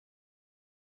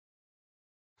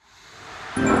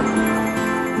Hello,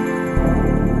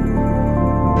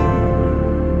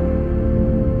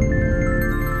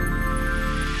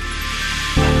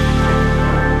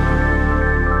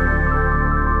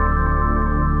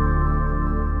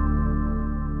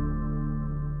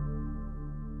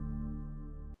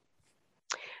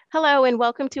 and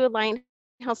welcome to Alliant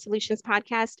Health Solutions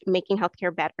podcast, Making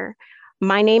Healthcare Better.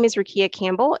 My name is Rukia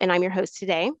Campbell, and I'm your host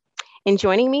today. And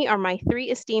joining me are my three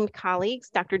esteemed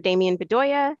colleagues, Dr. Damian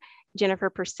Bedoya, Jennifer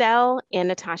Purcell, and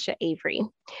Natasha Avery.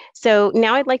 So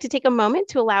now I'd like to take a moment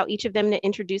to allow each of them to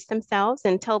introduce themselves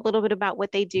and tell a little bit about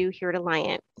what they do here at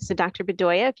Alliant. So Dr.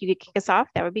 Bedoya, if you could kick us off,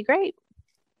 that would be great.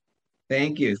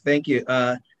 Thank you.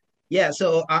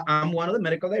 So I'm one of the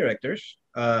medical directors.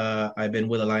 I've been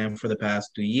with Alliant for the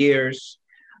past 2 years.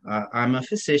 I'm a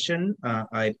physician.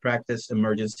 I practice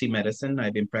emergency medicine.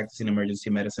 I've been practicing emergency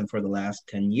medicine for the last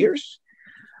 10 years.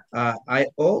 I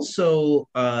also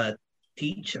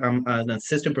teach. I'm an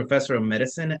assistant professor of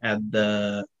medicine at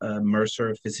the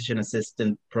Mercer Physician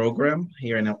Assistant Program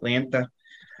here in Atlanta.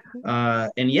 I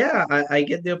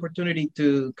get the opportunity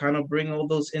to kind of bring all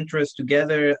those interests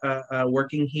together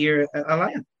working here at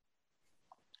Alliant.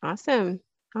 Awesome.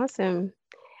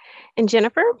 And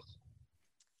Jennifer?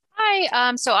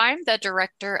 Hi, so I'm the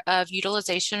Director of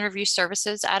Utilization Review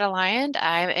Services at Alliant.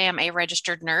 I am a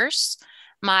registered nurse.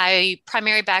 My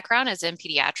primary background is in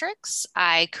pediatrics.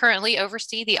 I currently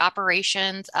oversee the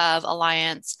operations of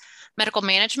Alliant's medical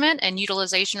management and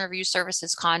utilization review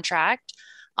services contract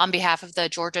on behalf of the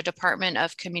Georgia Department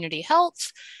of Community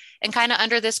Health. And kind of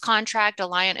under this contract,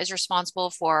 Alliant is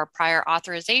responsible for prior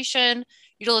authorization,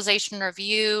 utilization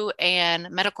review,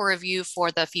 and medical review for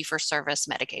the fee-for-service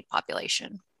Medicaid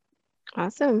population.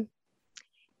 Awesome.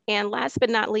 And last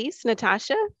but not least,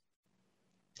 Natasha.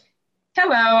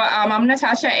 Hello, I'm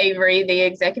Natasha Avery, the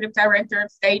Executive Director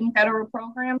of State and Federal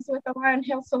Programs with Alliant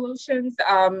Health Solutions.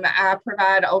 I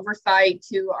provide oversight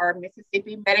to our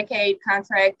Mississippi Medicaid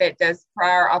contract that does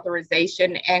prior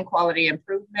authorization and quality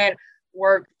improvement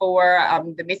work for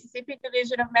the Mississippi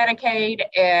Division of Medicaid.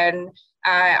 And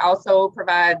I also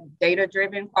provide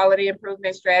data-driven quality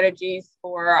improvement strategies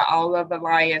for all of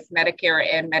Alliant's Medicare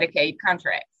and Medicaid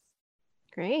contracts.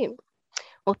 Great.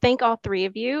 Well, thank all three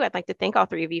of you. I'd like to thank all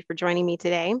three of you for joining me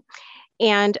today.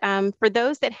 And for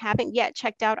those that haven't yet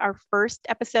checked out our first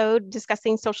episode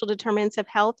discussing social determinants of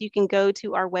health, you can go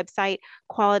to our website,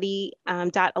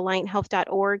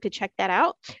 quality.allianthealth.org to check that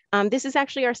out. This is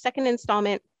actually our second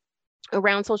installment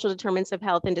around social determinants of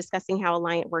health and discussing how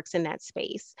Alliant works in that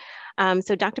space.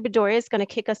 So Dr. Bedoya is going to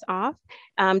kick us off,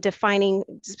 defining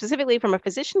specifically from a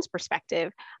physician's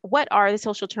perspective, what are the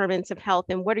social determinants of health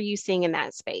and what are you seeing in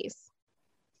that space?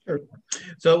 Sure.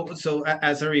 So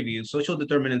as a review, social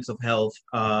determinants of health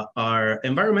are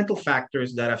environmental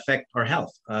factors that affect our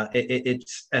health.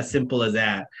 It's as simple as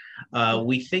that.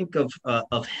 We think of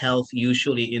health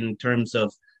usually in terms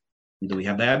of, do we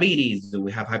have diabetes? Do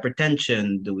we have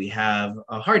hypertension? Do we have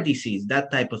a heart disease?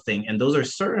 That type of thing. And those are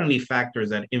certainly factors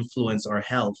that influence our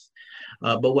health.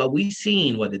 But what we've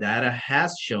seen, what the data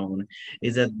has shown,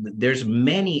 is that there's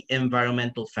many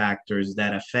environmental factors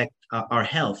that affect our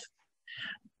health.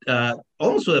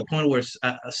 Almost to the point where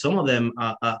some of them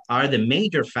are the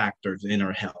major factors in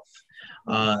our health.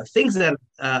 Things that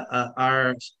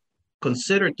are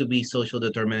considered to be social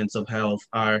determinants of health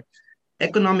are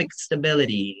economic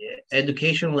stability,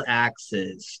 educational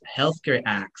access, healthcare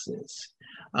access,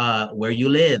 where you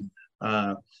live.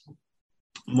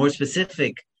 More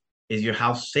specific, is your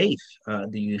house safe?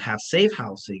 Do you have safe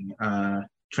housing?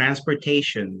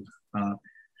 Transportation,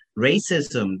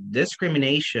 racism,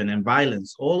 discrimination, and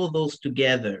violence, all of those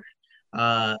together,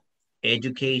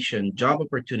 education, job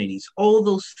opportunities, all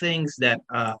those things that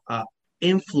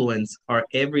influence our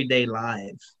everyday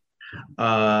lives.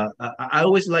 I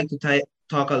always like to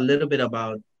talk a little bit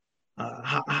about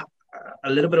a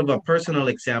little bit of a personal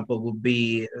example would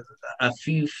be a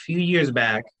few years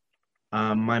back,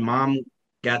 my mom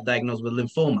got diagnosed with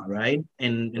lymphoma, right?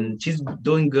 And she's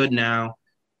doing good now,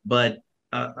 but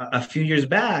a few years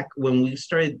back, when we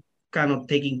started kind of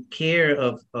taking care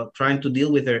of trying to deal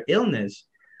with her illness,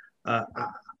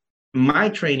 my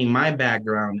training, my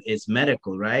background is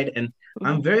medical, right? And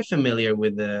I'm very familiar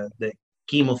with the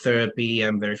chemotherapy.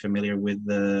 I'm very familiar with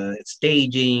the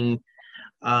staging.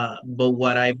 But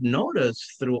what I've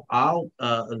noticed throughout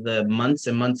the months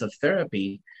and months of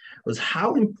therapy was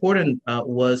how important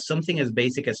was something as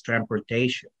basic as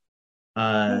transportation.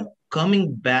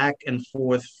 Coming back and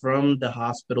forth from the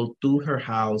hospital to her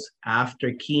house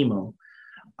after chemo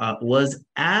was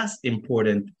as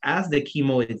important as the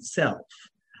chemo itself.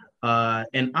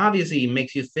 And obviously it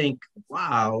makes you think,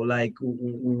 wow, like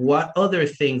what other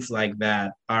things like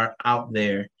that are out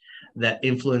there that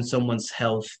influence someone's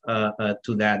health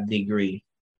to that degree.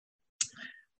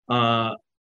 Uh,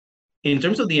 in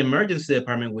terms of the emergency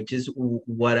department, which is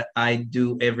what I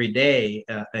do every day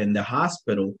in the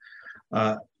hospital,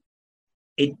 uh,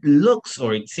 it looks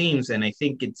or it seems, and I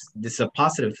think this is a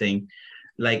positive thing,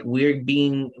 like we're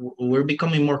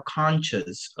becoming more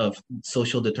conscious of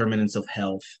social determinants of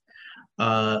health.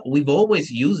 We've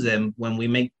always used them when we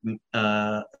make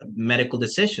medical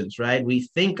decisions, right? We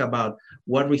think about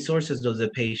what resources does the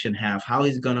patient have, how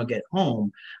he's going to get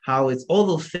home, how it's all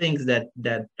those things that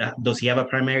does he have a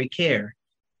primary care?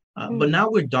 But now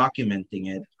we're documenting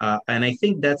it. And I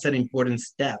think that's an important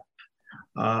step.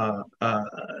 Uh, uh,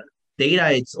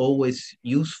 Data, it's always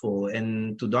useful.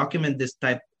 And to document this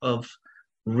type of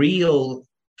real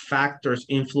factors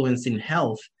influencing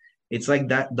health, it's like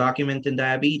that documenting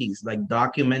diabetes, like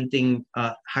documenting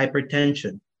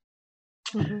hypertension.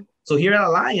 Mm-hmm. So here at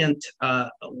Alliant,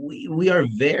 we are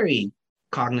very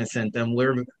cognizant, and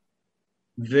we're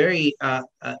very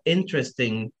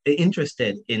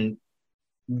interested in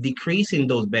decreasing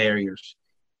those barriers,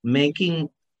 making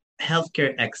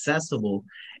healthcare accessible,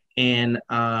 and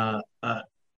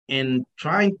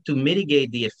trying to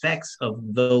mitigate the effects of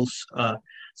those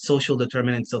social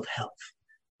determinants of health.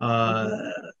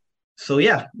 So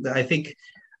yeah, I think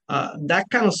that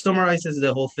kind of summarizes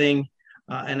the whole thing.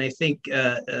 And I think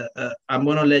I'm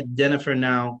going to let Jennifer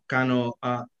now kind of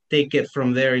take it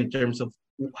from there in terms of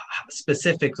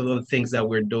specifics of the things that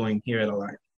we're doing here at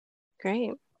Alliant.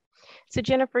 Great. So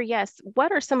Jennifer, yes,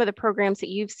 what are some of the programs that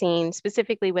you've seen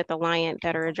specifically with Alliant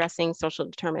that are addressing social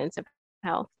determinants of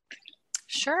health?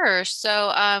 Sure. So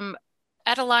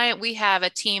at Alliant, we have a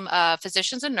team of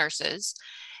physicians and nurses,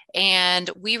 and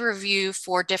we review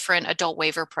 4 different adult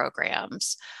waiver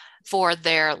programs for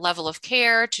their level of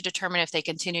care to determine if they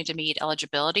continue to meet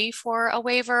eligibility for a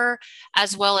waiver,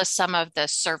 as well as some of the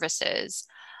services.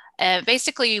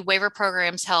 Basically, waiver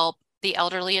programs help the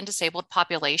elderly and disabled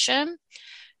population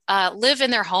live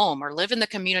in their home or live in the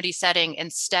community setting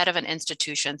instead of an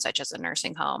institution such as a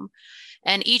nursing home.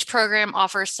 And each program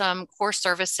offers some core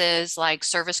services like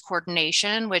service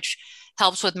coordination, which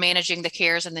helps with managing the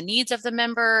cares and the needs of the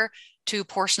member, to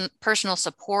personal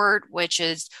support, which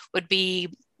would be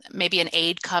maybe an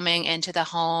aide coming into the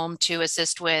home to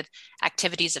assist with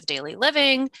activities of daily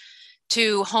living,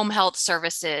 to home health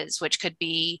services, which could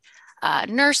be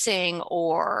nursing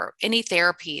or any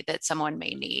therapy that someone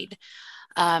may need.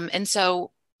 And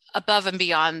so above and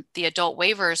beyond the adult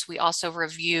waivers, we also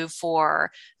review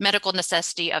for medical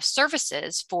necessity of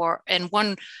services and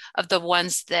one of the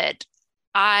ones that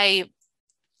I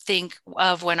think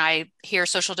of when I hear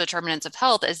social determinants of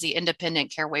health is the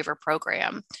independent care waiver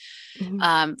program,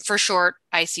 for short,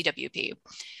 ICWP.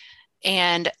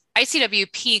 And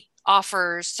ICWP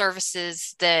offers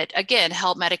services that, again,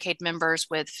 help Medicaid members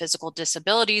with physical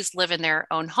disabilities live in their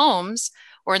own homes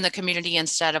or in the community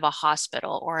instead of a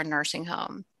hospital or a nursing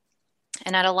home.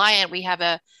 And at Alliant, we have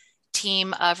a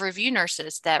team of review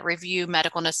nurses that review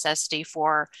medical necessity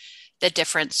for the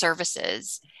different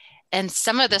services. And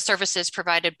some of the services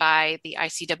provided by the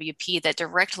ICWP that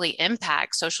directly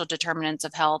impact social determinants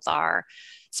of health are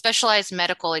specialized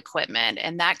medical equipment,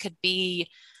 and that could be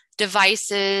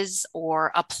devices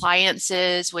or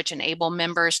appliances which enable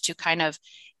members to kind of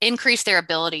increase their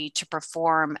ability to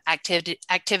perform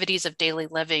activities of daily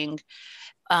living,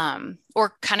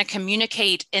 or kind of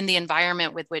communicate in the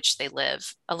environment with which they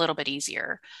live a little bit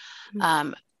easier.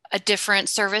 A different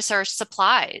service are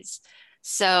supplies.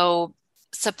 So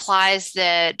supplies,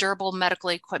 that durable medical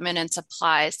equipment and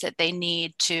supplies that they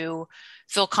need to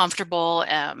feel comfortable,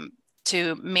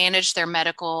 to manage their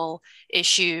medical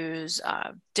issues,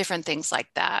 different things like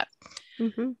that.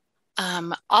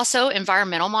 Also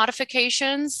environmental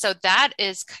modifications. So that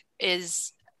is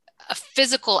a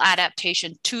physical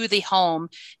adaptation to the home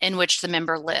in which the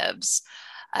member lives.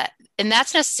 And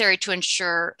that's necessary to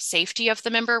ensure safety of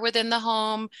the member within the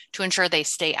home, to ensure they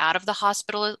stay out of the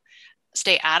hospital,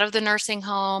 stay out of the nursing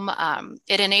home.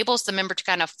 It enables the member to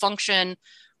kind of function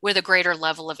with a greater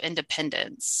level of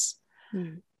independence.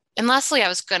 And lastly, I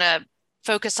was going to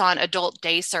focus on adult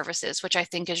day services, which I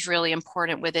think is really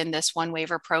important within this one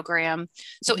waiver program.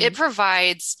 So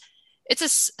it's a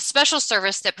special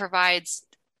service that provides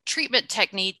treatment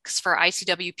techniques for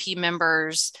ICWP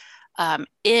members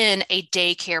in a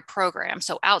daycare program,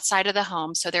 so outside of the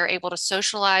home. So they're able to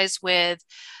socialize with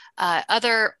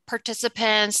other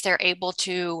participants. They're able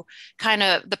to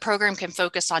the program can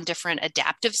focus on different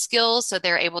adaptive skills. So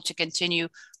they're able to continue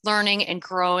learning and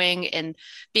growing and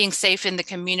being safe in the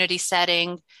community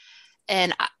setting.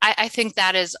 And I think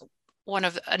that is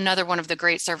another one of the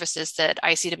great services that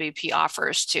ICWP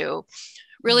offers to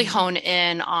really hone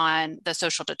in on the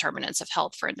social determinants of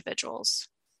health for individuals.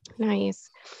 Nice.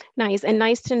 And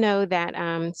nice to know that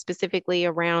specifically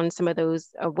around some of those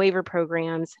waiver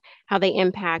programs, how they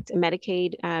impact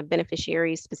Medicaid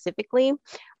beneficiaries specifically,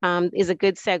 is a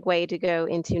good segue to go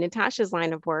into Natasha's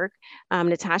line of work.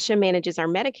 Natasha manages our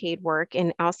Medicaid work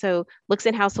and also looks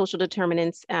at how social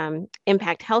determinants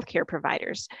impact healthcare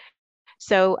providers.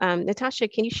 So Natasha,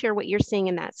 can you share what you're seeing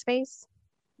in that space?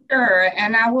 Sure.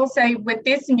 And I will say with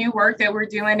this new work that we're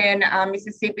doing in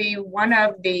Mississippi, one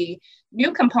of the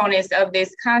new components of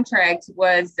this contract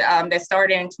was that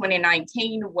started in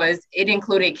 2019 was it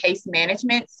included case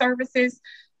management services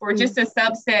for just a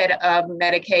subset of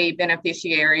Medicaid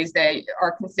beneficiaries that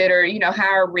are considered,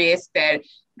 higher risk, that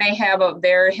may have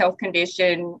their health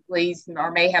condition leads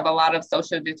or may have a lot of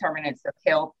social determinants of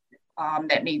health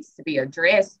that needs to be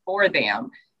addressed for them.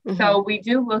 So we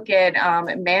do look at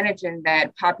managing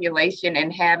that population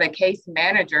and have a case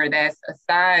manager that's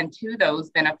assigned to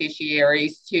those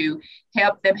beneficiaries to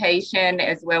help the patient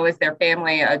as well as their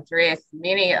family address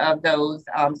many of those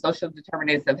social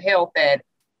determinants of health that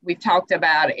we've talked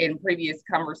about in previous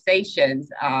conversations,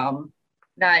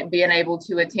 not being able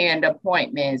to attend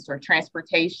appointments or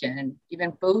transportation,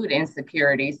 even food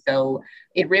insecurity. So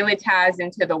it really ties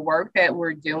into the work that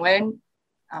we're doing.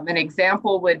 An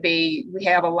example would be, we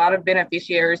have a lot of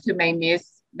beneficiaries who may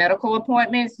miss medical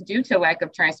appointments due to lack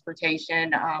of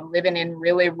transportation, living in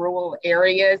really rural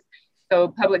areas. So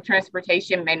public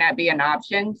transportation may not be an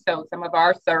option. So some of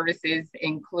our services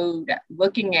include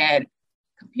looking at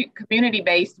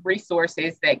community-based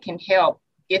resources that can help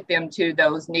get them to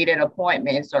those needed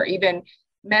appointments, or even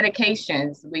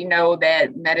medications. We know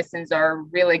that medicines are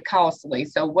really costly.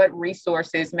 So what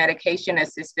resources, medication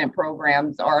assistant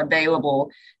programs are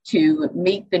available to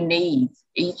meet the needs?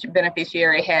 Each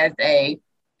beneficiary has a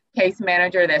case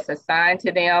manager that's assigned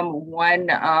to them, one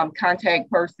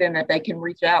contact person that they can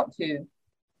reach out to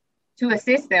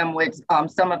assist them with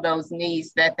some of those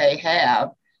needs that they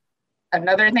have.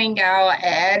 Another thing I'll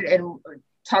add and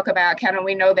talk about,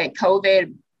 we know that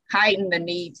COVID heightened the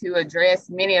need to address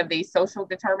many of these social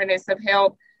determinants of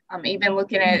health, even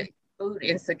looking at food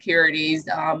insecurities.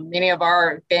 Many of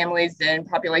our families and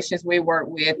populations we work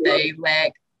with, they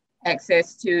lack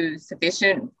access to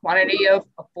sufficient quantity of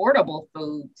affordable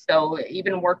food. So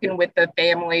even working with the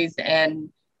families and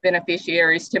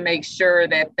beneficiaries to make sure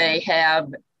that they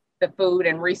have the food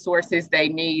and resources they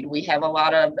need. We have a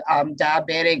lot of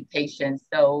diabetic patients.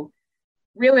 So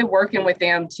really working with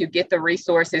them to get the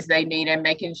resources they need and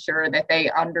making sure that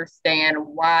they understand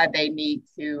why they need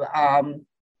to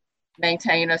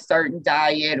maintain a certain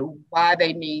diet, why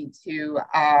they need to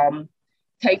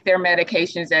take their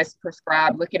medications as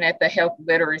prescribed, looking at the health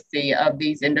literacy of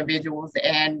these individuals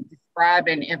and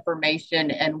describing information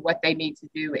and what they need to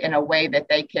do in a way that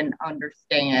they can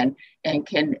understand and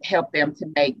can help them to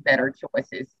make better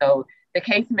choices. So the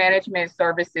case management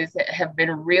services have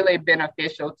been really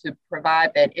beneficial to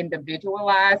provide that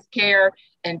individualized care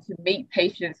and to meet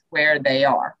patients where they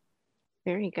are.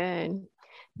 Very good.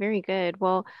 Very good.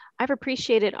 Well, I've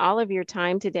appreciated all of your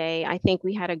time today. I think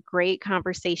we had a great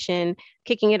conversation,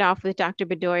 kicking it off with Dr.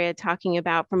 Bedoya, talking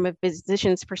about from a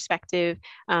physician's perspective,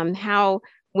 how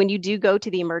when you do go to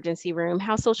the emergency room,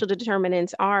 how social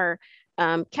determinants are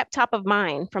kept top of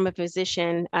mind from a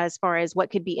physician as far as what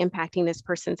could be impacting this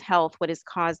person's health, what has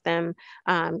caused them,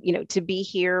 to be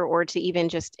here or to even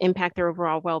just impact their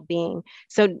overall well-being.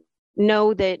 So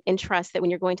know that and trust that when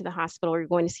you're going to the hospital or you're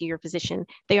going to see your physician,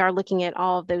 they are looking at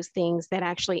all of those things that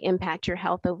actually impact your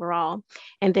health overall.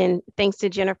 And then thanks to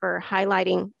Jennifer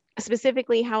highlighting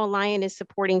specifically how Alliant is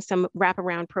supporting some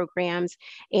wraparound programs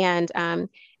and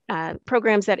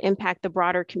programs that impact the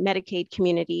broader Medicaid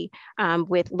community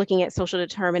with looking at social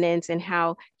determinants and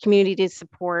how community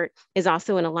support is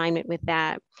also in alignment with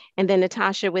that. And then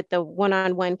Natasha with the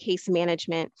one-on-one case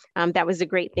management, that was a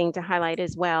great thing to highlight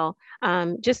as well.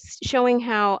 Just showing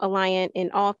how Alliant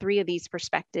in all three of these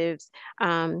perspectives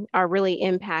are really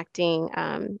impacting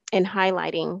and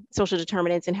highlighting social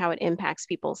determinants and how it impacts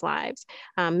people's lives.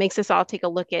 Makes us all take a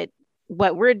look at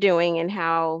what we're doing and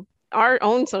how our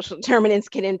own social determinants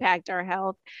can impact our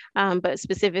health, but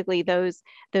specifically those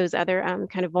other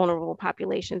kind of vulnerable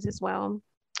populations as well.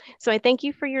 So I thank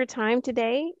you for your time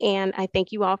today, and I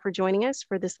thank you all for joining us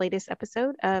for this latest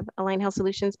episode of Alliant Health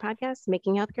Solutions podcast,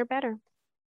 Making Healthcare Better.